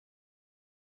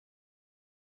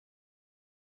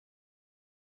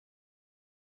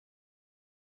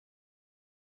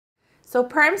So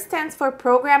PERM stands for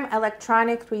Program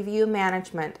Electronic Review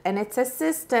Management, and it's a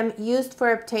system used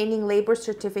for obtaining labor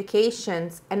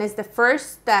certifications and is the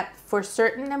first step for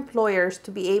certain employers to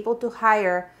be able to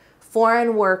hire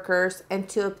foreign workers and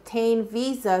to obtain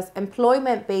visas,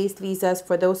 employment-based visas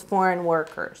for those foreign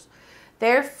workers.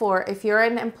 Therefore, if you're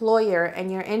an employer and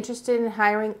you're interested in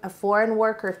hiring a foreign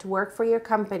worker to work for your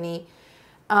company,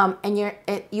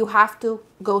 you have to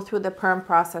go through the PERM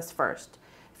process first.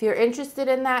 If you're interested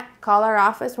in that, call our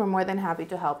office. We're more than happy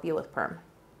to help you with PERM.